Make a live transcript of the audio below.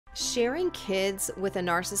Sharing kids with a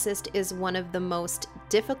narcissist is one of the most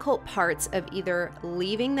difficult parts of either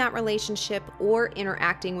leaving that relationship or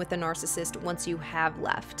interacting with a narcissist once you have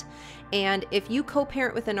left. And if you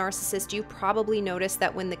co-parent with a narcissist, you probably notice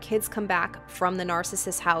that when the kids come back from the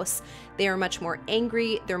narcissist's house, they are much more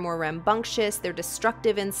angry, they're more rambunctious, they're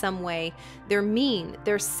destructive in some way, they're mean,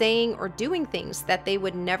 they're saying or doing things that they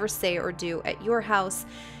would never say or do at your house.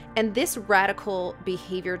 And this radical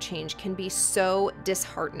behavior change can be so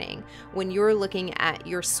disheartening when you're looking at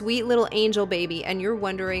your sweet little angel baby and you're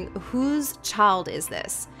wondering, whose child is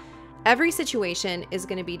this? Every situation is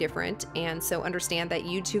going to be different, and so understand that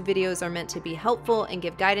YouTube videos are meant to be helpful and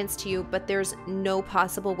give guidance to you, but there's no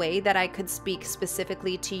possible way that I could speak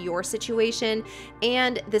specifically to your situation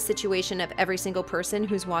and the situation of every single person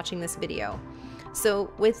who's watching this video.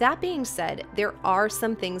 So with that being said, there are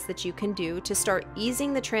some things that you can do to start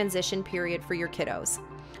easing the transition period for your kiddos.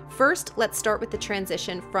 First, let's start with the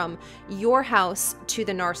transition from your house to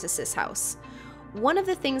the narcissist's house. One of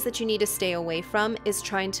the things that you need to stay away from is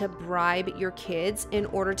trying to bribe your kids in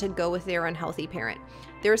order to go with their unhealthy parent.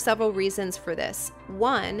 There are several reasons for this.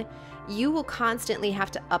 One, you will constantly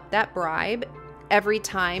have to up that bribe every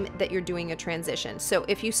time that you're doing a transition. So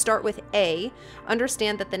if you start with A,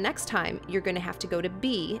 understand that the next time you're going to have to go to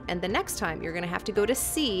B, and the next time you're going to have to go to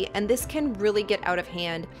C, and this can really get out of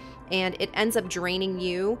hand, and it ends up draining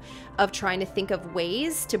you of trying to think of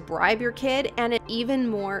ways to bribe your kid, and even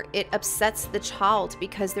more, it upsets the child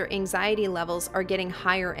because their anxiety levels are getting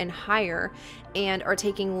higher and higher and are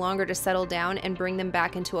taking longer to settle down and bring them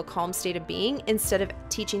back into a calm state of being instead of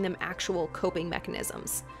teaching them actual coping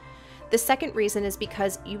mechanisms. The second reason is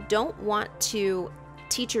because you don't want to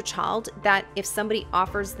teach your child that if somebody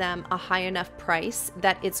offers them a high enough price,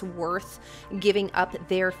 that it's worth giving up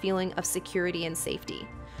their feeling of security and safety.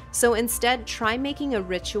 So instead, try making a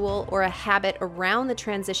ritual or a habit around the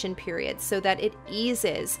transition period so that it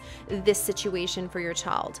eases this situation for your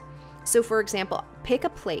child. So for example, pick a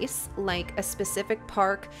place like a specific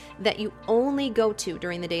park that you only go to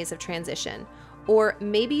during the days of transition. Or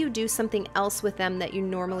maybe you do something else with them that you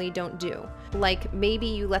normally don't do. Like maybe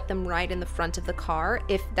you let them ride in the front of the car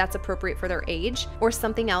if that's appropriate for their age, or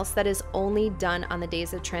something else that is only done on the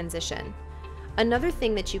days of transition. Another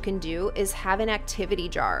thing that you can do is have an activity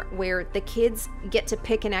jar where the kids get to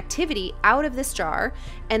pick an activity out of this jar,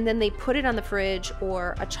 and then they put it on the fridge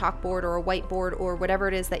or a chalkboard or a whiteboard or whatever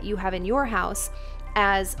it is that you have in your house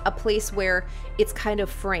as a place where it's kind of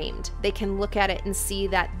framed. They can look at it and see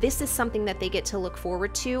that this is something that they get to look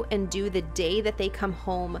forward to and do the day that they come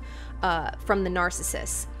home from the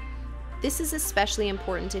narcissist. This is especially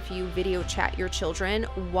important if you video chat your children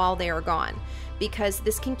while they are gone, because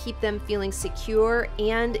this can keep them feeling secure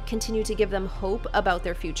and continue to give them hope about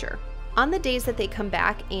their future. On the days that they come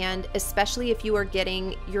back, and especially if you are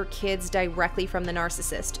getting your kids directly from the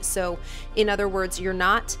narcissist, so in other words, you're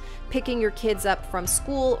not picking your kids up from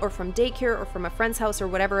school or from daycare or from a friend's house or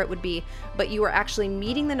whatever it would be, but you are actually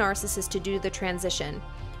meeting the narcissist to do the transition,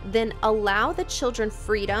 then allow the children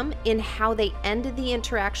freedom in how they end the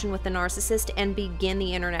interaction with the narcissist and begin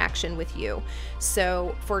the interaction with you.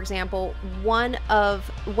 So for example, one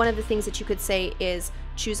of the things that you could say is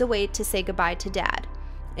choose a way to say goodbye to dad.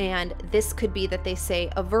 And this could be that they say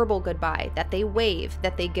a verbal goodbye, that they wave,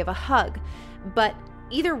 that they give a hug. But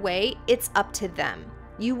either way, it's up to them.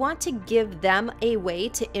 You want to give them a way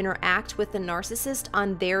to interact with the narcissist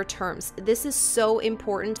on their terms. This is so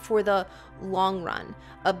important for the long run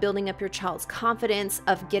of building up your child's confidence,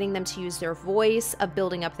 of getting them to use their voice, of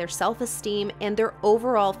building up their self-esteem and their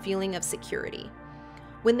overall feeling of security.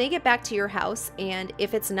 When they get back to your house, and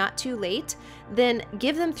if it's not too late, then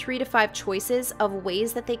give them 3 to 5 choices of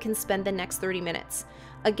ways that they can spend the next 30 minutes.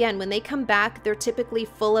 Again, when they come back, they're typically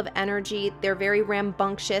full of energy, they're very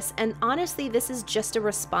rambunctious, and honestly, this is just a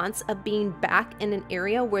response of being back in an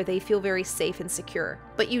area where they feel very safe and secure.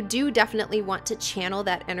 But you do definitely want to channel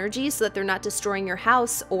that energy so that they're not destroying your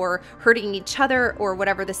house or hurting each other or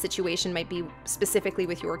whatever the situation might be specifically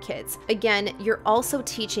with your kids. Again, you're also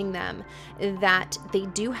teaching them that they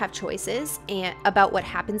do have choices about what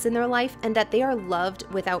happens in their life, and that they are loved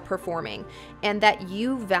without performing, and that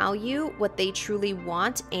you value what they truly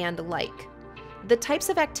want and like. The types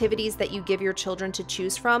of activities that you give your children to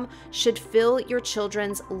choose from should fill your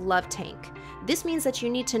children's love tank. This means that you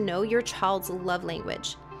need to know your child's love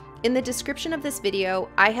language. In the description of this video,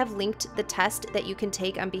 I have linked the test that you can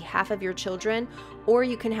take on behalf of your children, or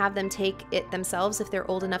you can have them take it themselves if they're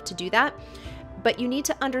old enough to do that. But you need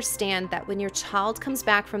to understand that when your child comes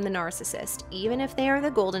back from the narcissist, even if they are the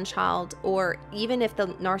golden child, or even if the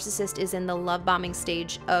narcissist is in the love bombing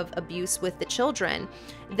stage of abuse with the children,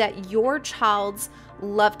 that your child's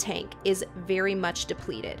love tank is very much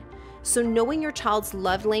depleted. So knowing your child's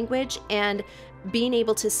love language and being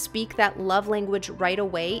able to speak that love language right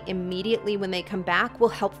away, immediately when they come back, will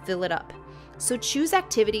help fill it up. So choose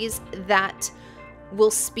activities that will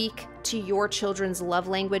speak to your children's love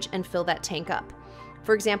language and fill that tank up.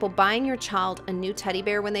 For example, buying your child a new teddy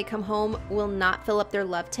bear when they come home will not fill up their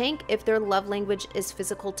love tank if their love language is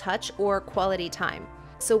physical touch or quality time.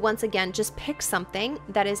 So once again, just pick something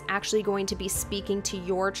that is actually going to be speaking to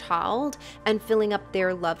your child and filling up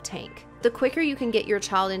their love tank. The quicker you can get your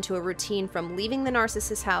child into a routine from leaving the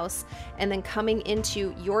narcissist's house and then coming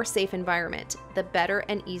into your safe environment, the better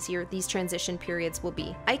and easier these transition periods will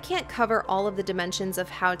be. I can't cover all of the dimensions of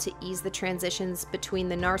how to ease the transitions between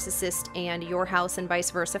the narcissist and your house and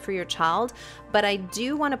vice versa for your child, but I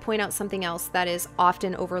do want to point out something else that is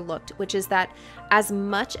often overlooked, which is that as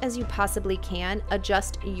much as you possibly can,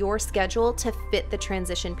 adjust your schedule to fit the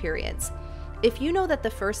transition periods. If you know that the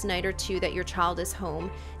first night or two that your child is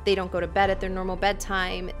home, they don't go to bed at their normal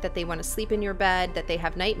bedtime, that they want to sleep in your bed, that they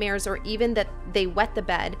have nightmares, or even that they wet the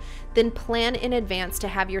bed, then plan in advance to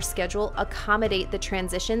have your schedule accommodate the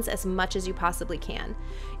transitions as much as you possibly can.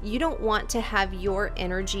 You don't want to have your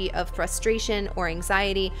energy of frustration or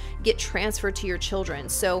anxiety get transferred to your children.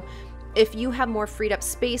 So if you have more freed up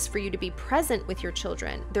space for you to be present with your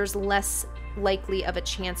children, there's less likely of a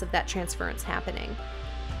chance of that transference happening.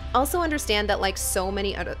 Also understand that, like so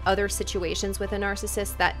many other situations with a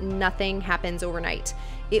narcissist, that nothing happens overnight.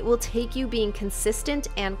 It will take you being consistent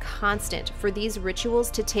and constant for these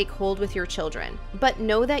rituals to take hold with your children. But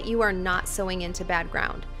know that you are not sowing into bad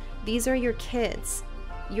ground. These are your kids.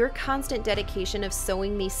 Your constant dedication of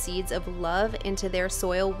sowing these seeds of love into their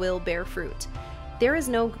soil will bear fruit. There is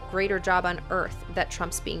no greater job on earth that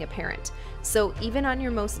trumps being a parent. So even on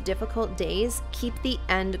your most difficult days, keep the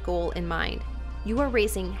end goal in mind. You are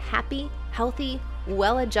raising happy, healthy,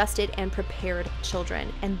 well-adjusted, and prepared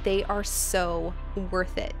children, and they are so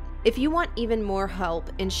worth it. If you want even more help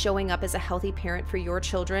in showing up as a healthy parent for your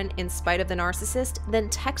children in spite of the narcissist, then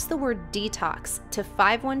text the word detox to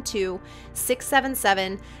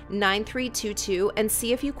 512-677-9322 and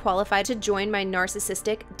see if you qualify to join my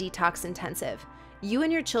Narcissistic Detox Intensive. You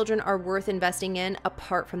and your children are worth investing in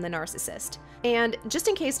apart from the narcissist. And just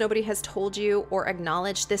in case nobody has told you or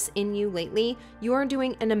acknowledged this in you lately, you are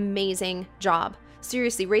doing an amazing job.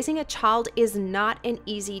 Seriously, raising a child is not an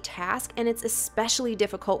easy task, and it's especially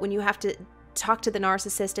difficult when you have to talk to the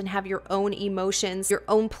narcissist and have your own emotions, your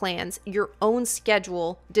own plans, your own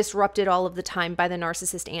schedule disrupted all of the time by the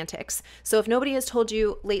narcissist antics. So if nobody has told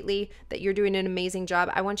you lately that you're doing an amazing job,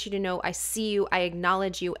 I want you to know I see you, I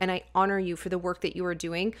acknowledge you, and I honor you for the work that you are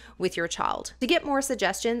doing with your child. To get more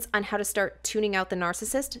suggestions on how to start tuning out the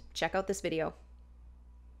narcissist, check out this video.